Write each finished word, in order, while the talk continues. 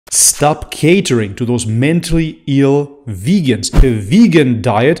Stop catering to those mentally ill vegans. A vegan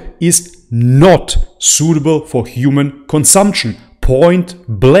diet is not suitable for human consumption. Point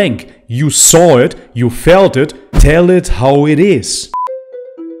blank. You saw it, you felt it, tell it how it is.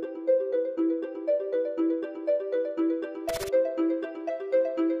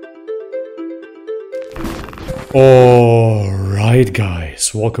 Alright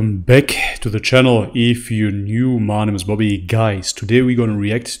guys, welcome back to the channel. If you're new, my name is Bobby. Guys, today we're gonna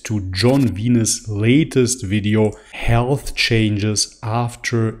react to Jon Venus' latest video, Health Changes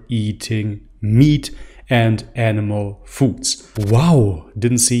After Eating Meat and Animal Foods. Wow,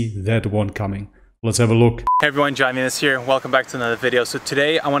 didn't see that one coming. Let's have a look. Hey everyone, Jon Venus here. Welcome back to another video. So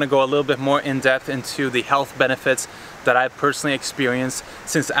today I want to go a little bit more in depth into the health benefits that I've personally experienced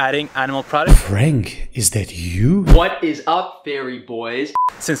since adding animal products. Frank, is that you? What is up, fairy boys?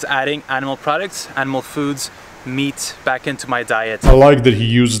 Since adding animal products, animal foods, meat back into my diet. I like that he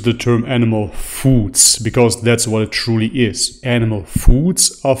uses the term animal foods because that's what it truly is. Animal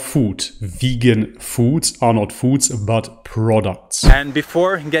foods are food. Vegan foods are not foods but products. And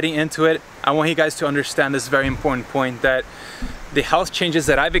before getting into it, I want you guys to understand this very important point that the health changes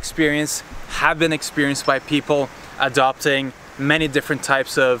that I've experienced have been experienced by people adopting many different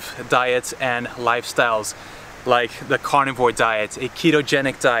types of diets and lifestyles, like the carnivore diet, a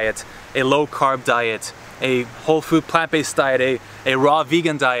ketogenic diet, a low carb diet, a whole food plant-based diet, a raw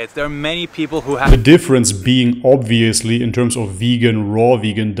vegan diet. There are many people who have... The difference being obviously in terms of vegan, raw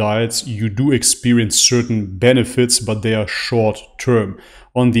vegan diets, you do experience certain benefits, but they are short term.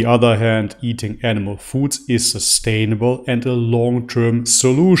 On the other hand, eating animal foods is sustainable and a long-term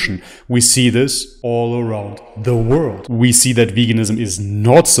solution. We see this all around the world. We see that veganism is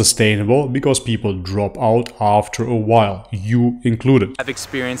not sustainable because people drop out after a while, you included. I've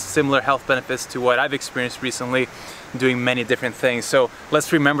experienced similar health benefits to what I've experienced recently doing many different things. So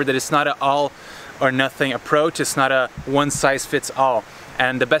let's remember that it's not an all or nothing approach. It's not a one size fits all.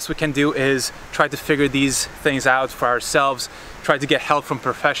 And the best we can do is try to figure these things out for ourselves, try to get help from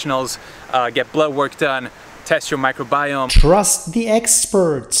professionals, get blood work done, test your microbiome. Trust the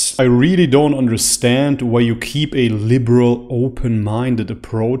experts. I really don't understand why you keep a liberal, open-minded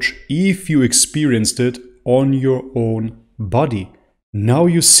approach if you experienced it on your own body. Now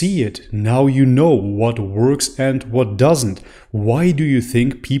you see it, now you know what works and what doesn't. Why do you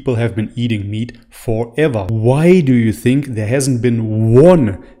think people have been eating meat forever? Why do you think there hasn't been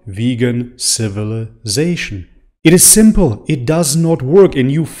one vegan civilization? It is simple, it does not work and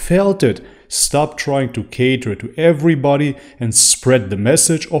you felt it. Stop trying to cater to everybody and spread the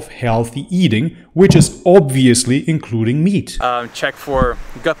message of healthy eating, which is obviously including meat. Check for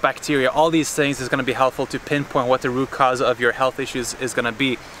gut bacteria. All these things is going to be helpful to pinpoint what the root cause of your health issues is going to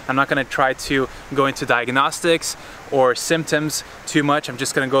be. I'm not going to try to go into diagnostics or symptoms too much. I'm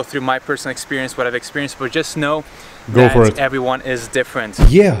just going to go through my personal experience, what I've experienced, but just know that everyone is different.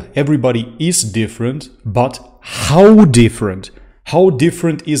 Yeah, everybody is different, but how different? How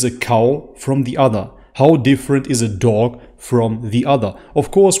different is a cow from the other? How different is a dog from the other? Of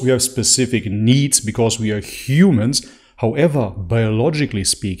course, we have specific needs because we are humans. However, biologically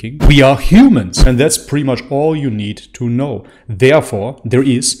speaking, we are humans. And that's pretty much all you need to know. Therefore, there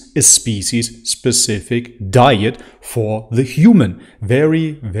is a species-specific diet for the human.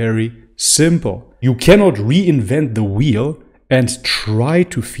 Very, very simple. You cannot reinvent the wheel and try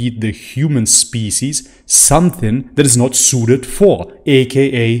to feed the human species something that is not suited for,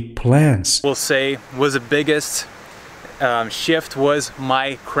 aka plants. We'll say was the biggest shift was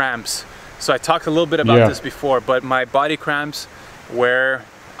my cramps. So I talked a little bit about this before, but my body cramps were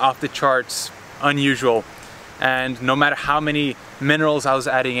off the charts, unusual. And no matter how many minerals I was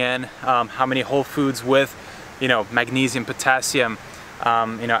adding in, how many whole foods with, magnesium, potassium,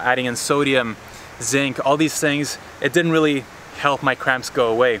 adding in sodium, zinc, all these things, it didn't really help my cramps go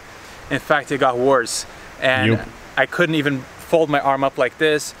away. In fact, it got worse. And I couldn't even fold my arm up like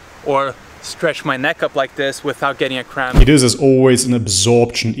this or stretch my neck up like this without getting a cramp. It is, as always, an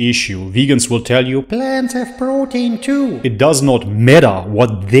absorption issue. Vegans will tell you, plants have protein too. It does not matter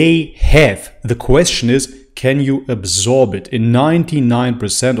what they have. The question is, can you absorb it? In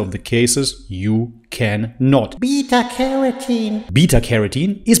 99% of the cases, you cannot. Beta-carotene.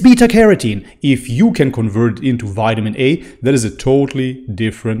 Beta-carotene is beta-carotene. If you can convert it into vitamin A, that is a totally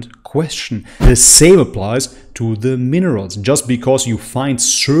different question. The same applies to the minerals. Just because you find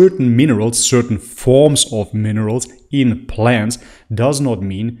certain minerals, certain forms of minerals in plants, does not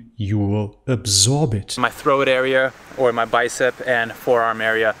mean you will absorb it. My throat area or my bicep and forearm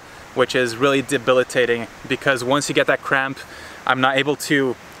area, which is really debilitating because once you get that cramp, I'm not able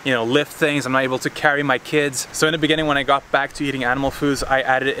to lift things. I'm not able to carry my kids. So in the beginning, when I got back to eating animal foods, I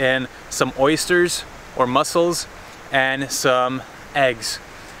added in some oysters or mussels and some eggs,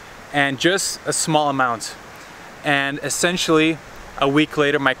 and just a small amount. And essentially, a week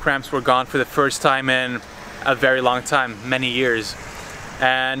later, my cramps were gone for the first time in a very long time, many years.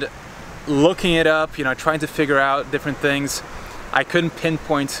 And looking it up, trying to figure out different things, I couldn't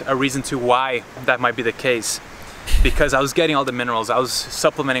pinpoint a reason to why that might be the case. Because I was getting all the minerals, I was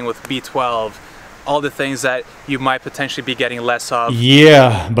supplementing with B12, all the things that you might potentially be getting less of.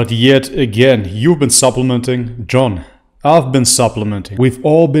 Yeah, but yet again, you've been supplementing. John, I've been supplementing. We've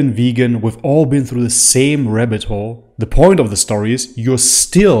all been vegan, we've all been through the same rabbit hole. The point of the story is you're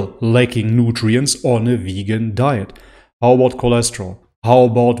still lacking nutrients on a vegan diet. How about cholesterol? How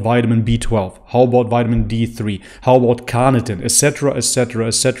about vitamin B12? How about vitamin D3? How about carnitine, etc., etc.,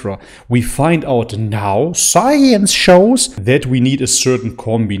 etc.? We find out now, science shows, that we need a certain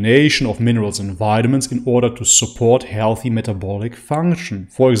combination of minerals and vitamins in order to support healthy metabolic function.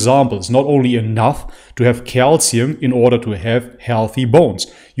 For example, it's not only enough to have calcium in order to have healthy bones.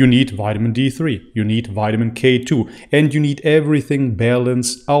 You need vitamin D3, you need vitamin K2, and you need everything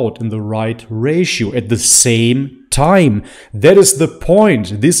balanced out in the right ratio at the same time. That is the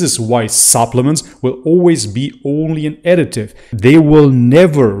point. This is why supplements will always be only an additive. They will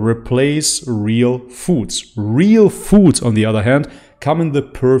never replace real foods. Real foods, on the other hand, come in the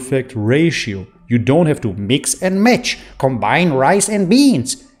perfect ratio. You don't have to mix and match, combine rice and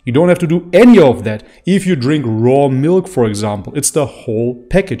beans. You don't have to do any of that. If you drink raw milk, for example, it's the whole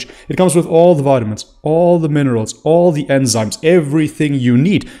package. It comes with all the vitamins, all the minerals, all the enzymes, everything you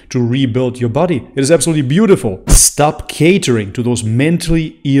need to rebuild your body. It is absolutely beautiful. Stop catering to those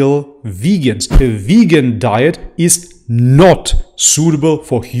mentally ill vegans. A vegan diet is not suitable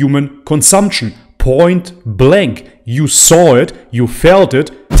for human consumption. Point blank. You saw it, you felt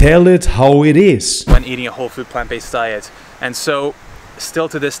it, tell it how it is. When eating a whole food plant-based diet. And so, still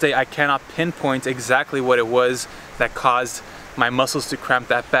to this day, I cannot pinpoint exactly what it was that caused my muscles to cramp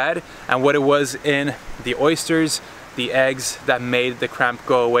that bad and what it was in the oysters, the eggs that made the cramp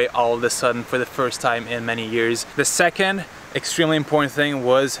go away all of a sudden for the first time in many years. The second extremely important thing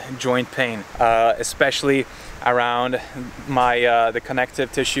was joint pain, especially around my the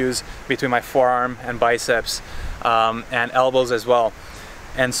connective tissues between my forearm and biceps and elbows as well.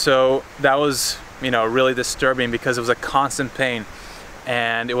 And so that was really disturbing because it was a constant pain.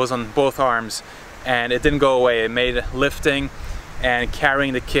 And it was on both arms, and it didn't go away. It made lifting and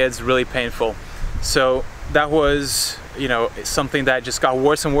carrying the kids really painful. So that was, something that just got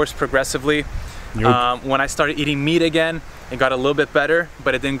worse and worse progressively. Yep. When I started eating meat again, it got a little bit better,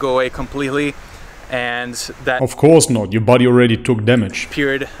 but it didn't go away completely. And that, of course not, your body already took damage.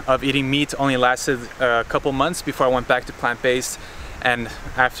 Period of eating meat only lasted a couple months before I went back to plant-based. And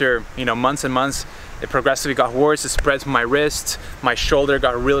after, months and months, it progressively got worse. It spread to my wrist, my shoulder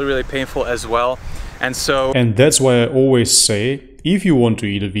got really, really painful as well. And that's why I always say, if you want to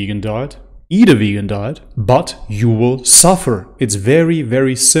eat a vegan diet, but you will suffer. It's very,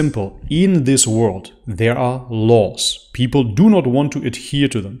 very simple. In this world, there are laws. People do not want to adhere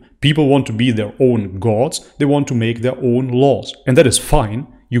to them. People want to be their own gods. They want to make their own laws. And that is fine.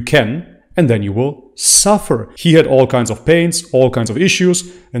 You can. And then you will suffer. He had all kinds of pains, all kinds of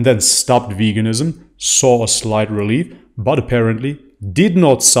issues, and then stopped veganism, saw a slight relief, but apparently did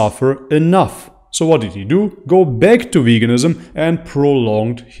not suffer enough. So what did he do? Go back to veganism and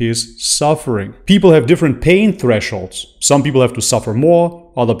prolonged his suffering. People have different pain thresholds. Some people have to suffer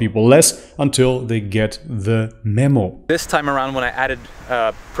more, other people less, until they get the memo. This time around, when I added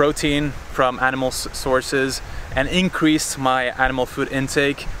protein from animal sources and increased my animal food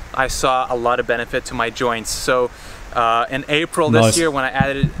intake, I saw a lot of benefit to my joints. So in April this year, when I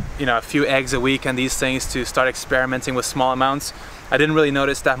added a few eggs a week and these things to start experimenting with small amounts, I didn't really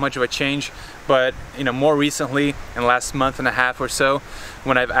notice that much of a change. But more recently, in the last month and a half or so,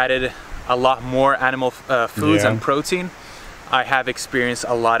 when I've added a lot more animal foods and protein, I have experienced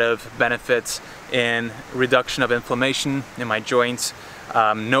a lot of benefits in reduction of inflammation in my joints.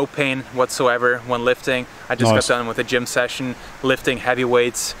 No pain whatsoever when lifting. I just got done with a gym session, lifting heavy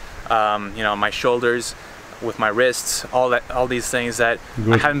weights, my shoulders, with my wrists, all these things that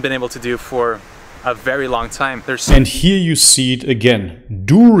I haven't been able to do for a very long time. And here you see it again.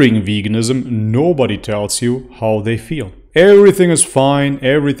 During veganism, nobody tells you how they feel. Everything is fine,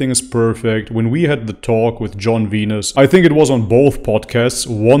 everything is perfect. When we had the talk with Jon Venus, I think it was on both podcasts,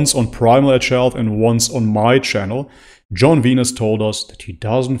 once on Primal Health and once on my channel, Jon Venus told us that he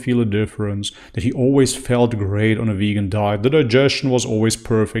doesn't feel a difference, that he always felt great on a vegan diet, the digestion was always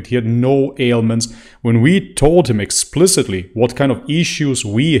perfect, he had no ailments. When we told him explicitly what kind of issues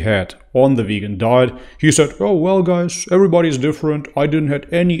we had on the vegan diet, he said, oh well guys, everybody's different, I didn't have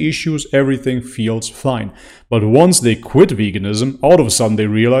any issues, everything feels fine. But once they quit veganism, out of a sudden they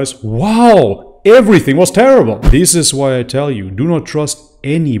realize, wow, everything was terrible. This is why I tell you, do not trust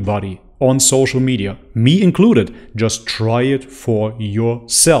anybody on social media, me included. Just try it for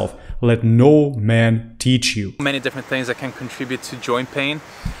yourself. Let no man teach you. Many different things that can contribute to joint pain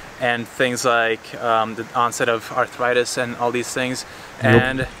and things like the onset of arthritis and all these things.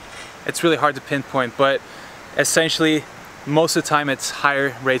 And it's really hard to pinpoint, but essentially most of the time it's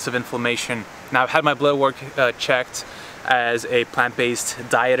higher rates of inflammation. Now, I've had my blood work checked as a plant-based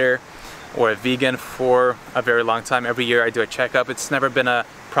dieter or a vegan for a very long time. Every year I do a checkup. It's never been a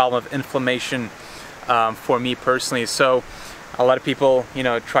problem of inflammation for me personally. So a lot of people, you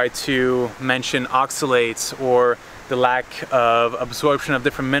know, try to mention oxalates or the lack of absorption of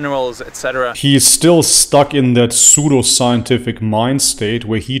different minerals, etc. He's still stuck in that pseudoscientific mind state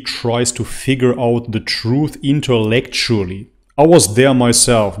where he tries to figure out the truth intellectually. I was there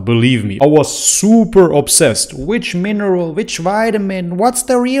myself, believe me. I was super obsessed. Which mineral, which vitamin, what's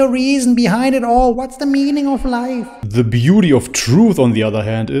the real reason behind it all? What's the meaning of life? The beauty of truth, on the other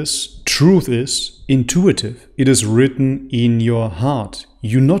hand, is truth is intuitive. It is written in your heart.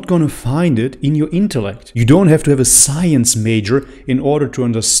 You're not gonna find it in your intellect. You don't have to have a science major in order to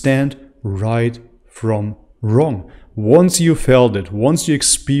understand right from wrong. Once you felt it, once you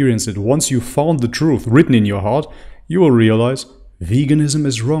experienced it, once you found the truth written in your heart, you will realize veganism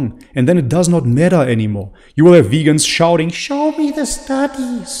is wrong. And then it does not matter anymore. You will have vegans shouting, show me the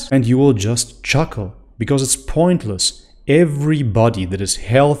studies. And you will just chuckle because it's pointless. Everybody that is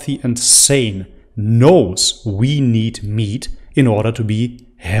healthy and sane knows we need meat in order to be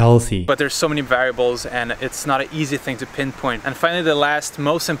healthy. But there's so many variables and it's not an easy thing to pinpoint. And finally, the last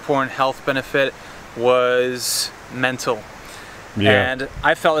most important health benefit was mental. Yeah. And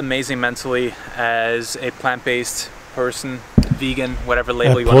I felt amazing mentally as a plant-based person, vegan, whatever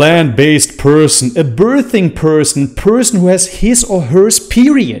label you want. A plant-based person, a birthing person who has his or hers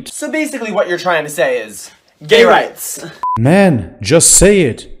period. So basically what you're trying to say is gay rights. Man, just say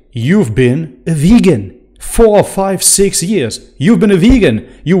it. You've been a vegan. 4, 5, 6 years. You've been a vegan.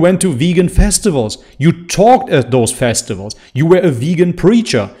 You went to vegan festivals. You talked at those festivals. You were a vegan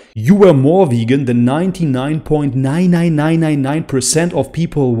preacher. You were more vegan than 99.99999% of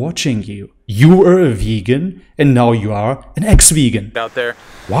people watching you. You were a vegan and now you are an ex-vegan. Out there.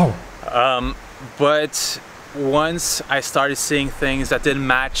 Wow. But once I started seeing things that didn't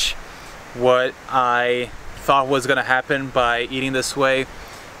match what I thought was going to happen by eating this way,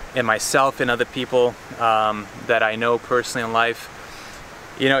 in myself and other people that I know personally in life,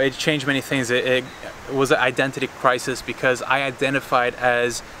 you know, it changed many things. It was an identity crisis because I identified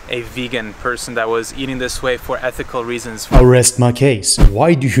as a vegan person that was eating this way for ethical reasons. I'll rest my case.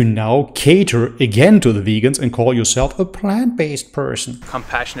 Why do you now cater again to the vegans and call yourself a plant-based person?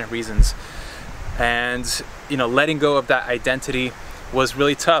 Compassionate reasons. And, you know, letting go of that identity was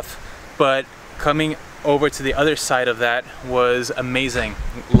really tough. But coming over to the other side of that was amazing.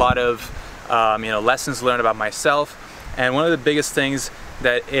 A lot of you know, lessons learned about myself, and one of the biggest things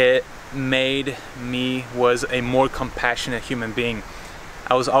that it made me was a more compassionate human being.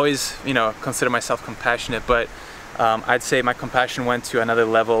 I was always, you know, consider myself compassionate, but I'd say my compassion went to another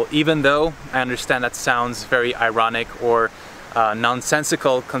level, even though I understand that sounds very ironic or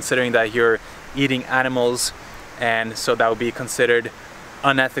nonsensical considering that you're eating animals, and so that would be considered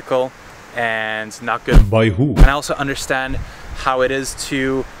unethical and not good. By who? And I also understand how it is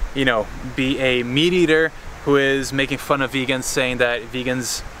to, you know, be a meat eater who is making fun of vegans, saying that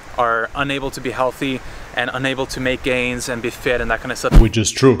vegans are unable to be healthy and unable to make gains and be fit and that kind of stuff. Which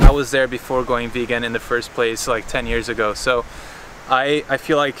is true. I was there before going vegan in the first place, like 10 years ago. So I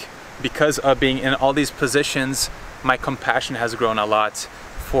feel like because of being in all these positions, my compassion has grown a lot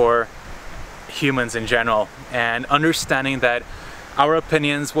for humans in general, and understanding that our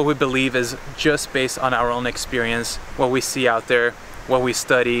opinions, what we believe, is just based on our own experience, what we see out there, what we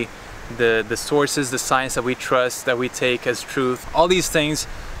study, the sources, the science that we trust, that we take as truth. All these things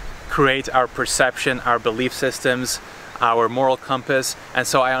create our perception, our belief systems, our moral compass. And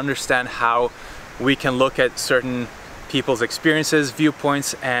so I understand how we can look at certain people's experiences,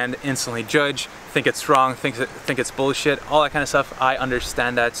 viewpoints, and instantly judge, think it's wrong, think it's bullshit, all that kind of stuff. I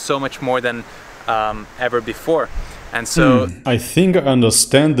understand that so much more than ever before. And so I think I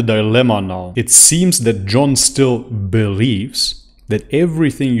understand the dilemma now. It seems that Jon still believes that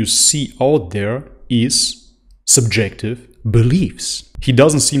everything you see out there is subjective beliefs. He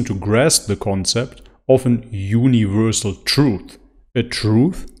doesn't seem to grasp the concept of an universal truth, a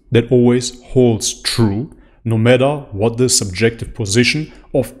truth that always holds true, no matter what the subjective position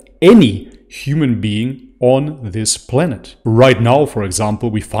of any human being on this planet. Right now, for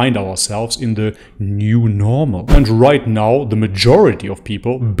example, we find ourselves in the new normal. And right now, the majority of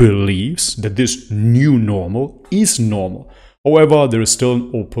people believes that this new normal is normal. However, there is still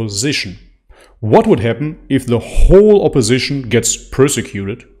an opposition. What would happen if the whole opposition gets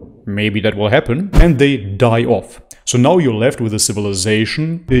persecuted? Maybe that will happen, and they die off. So now you're left with a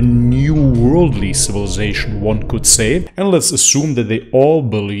civilization, a new worldly civilization, one could say, and let's assume that they all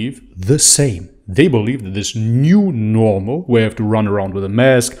believe the same. They believe that this new normal, where you have to run around with a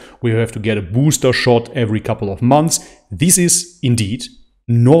mask, where you have to get a booster shot every couple of months, this is indeed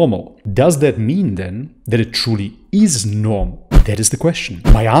normal. Does that mean then that it truly is normal? That is the question.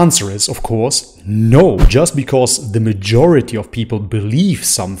 My answer is, of course, no. Just because the majority of people believe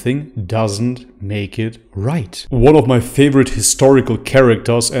something doesn't make it right. One of my favorite historical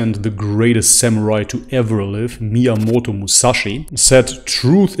characters and the greatest samurai to ever live, Miyamoto Musashi, said,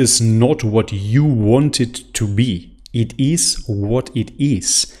 "Truth is not what you want it to be. It is what it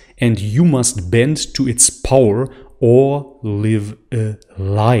is, and you must bend to its power or live a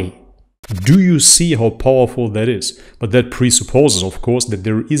lie." Do you see how powerful that is? But that presupposes, of course, that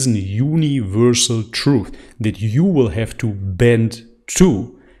there is a universal truth that you will have to bend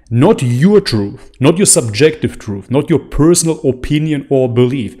to. Not your truth, not your subjective truth, not your personal opinion or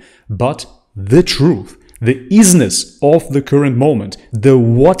belief, but the truth, the isness of the current moment, the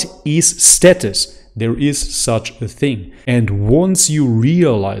what is status. There is such a thing. And once you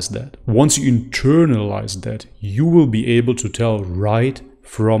realize that, once you internalize that, you will be able to tell right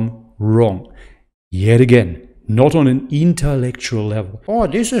from wrong. Yet again, not on an intellectual level. Oh,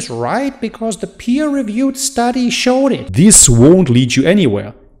 this is right because the peer-reviewed study showed it. This won't lead you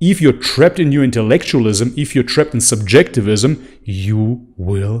anywhere. If you're trapped in your intellectualism, if you're trapped in subjectivism, you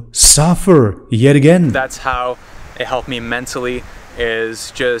will suffer. Yet again. That's how it helped me mentally,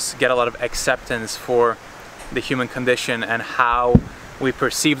 is just get a lot of acceptance for the human condition and how we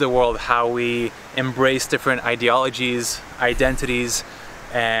perceive the world, how we embrace different ideologies, identities,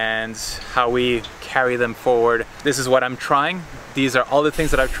 and how we carry them forward. This is what I'm trying. These are all the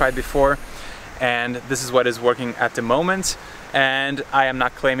things that I've tried before, and this is what is working at the moment. And I am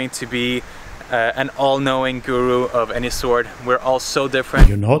not claiming to be an all-knowing guru of any sort. We're all so different.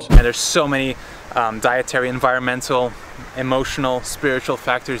 You're not? And there's so many dietary, environmental, emotional, spiritual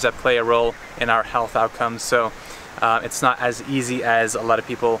factors that play a role in our health outcomes. So it's not as easy as a lot of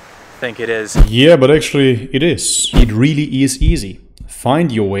people think it is. Yeah, but actually it is. It really is easy.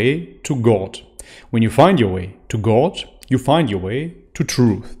 Find your way to God. When you find your way to God, you find your way to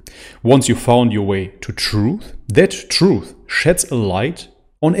truth. Once you found your way to truth, that truth sheds a light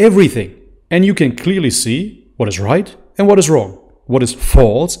on everything. And you can clearly see what is right and what is wrong, what is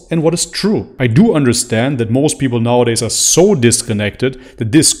false and what is true. I do understand that most people nowadays are so disconnected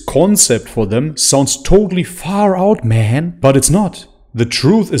that this concept for them sounds totally far out, man. But it's not. The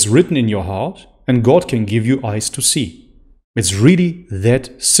truth is written in your heart, and God can give you eyes to see. It's really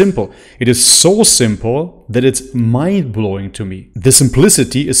that simple. It is so simple that it's mind-blowing to me. The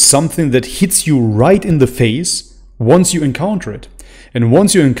simplicity is something that hits you right in the face once you encounter it. And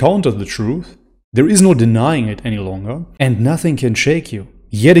once you encounter the truth, there is no denying it any longer, and nothing can shake you.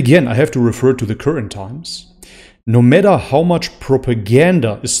 Yet again, I have to refer to the current times. No matter how much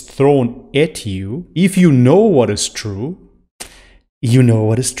propaganda is thrown at you, if you know what is true, you know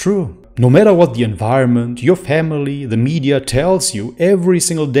what is true. No matter what the environment, your family, the media tells you every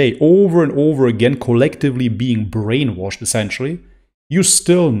single day, over and over again, collectively being brainwashed essentially, you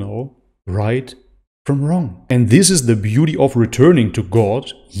still know right from wrong. And this is the beauty of returning to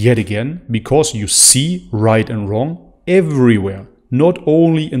God, yet again, because you see right and wrong everywhere, not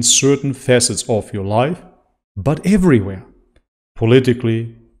only in certain facets of your life, but everywhere.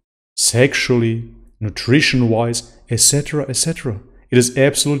 Politically, sexually, nutrition-wise, etc., etc. It is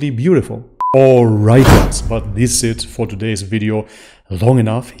absolutely beautiful. Alright guys, but this is it for today's video. Long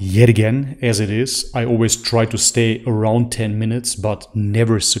enough, yet again, as it is. I always try to stay around 10 minutes, but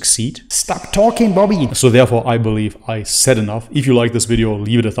never succeed. Stop talking, Bobby! So therefore, I believe I said enough. If you like this video,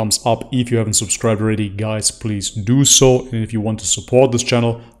 leave it a thumbs up. If you haven't subscribed already, guys, please do so. And if you want to support this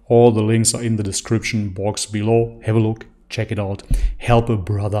channel, all the links are in the description box below. Have a look. Check it out. Help a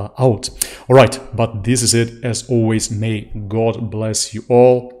brother out. Alright, but this is it. As always, may God bless you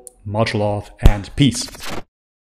all. Much love and peace.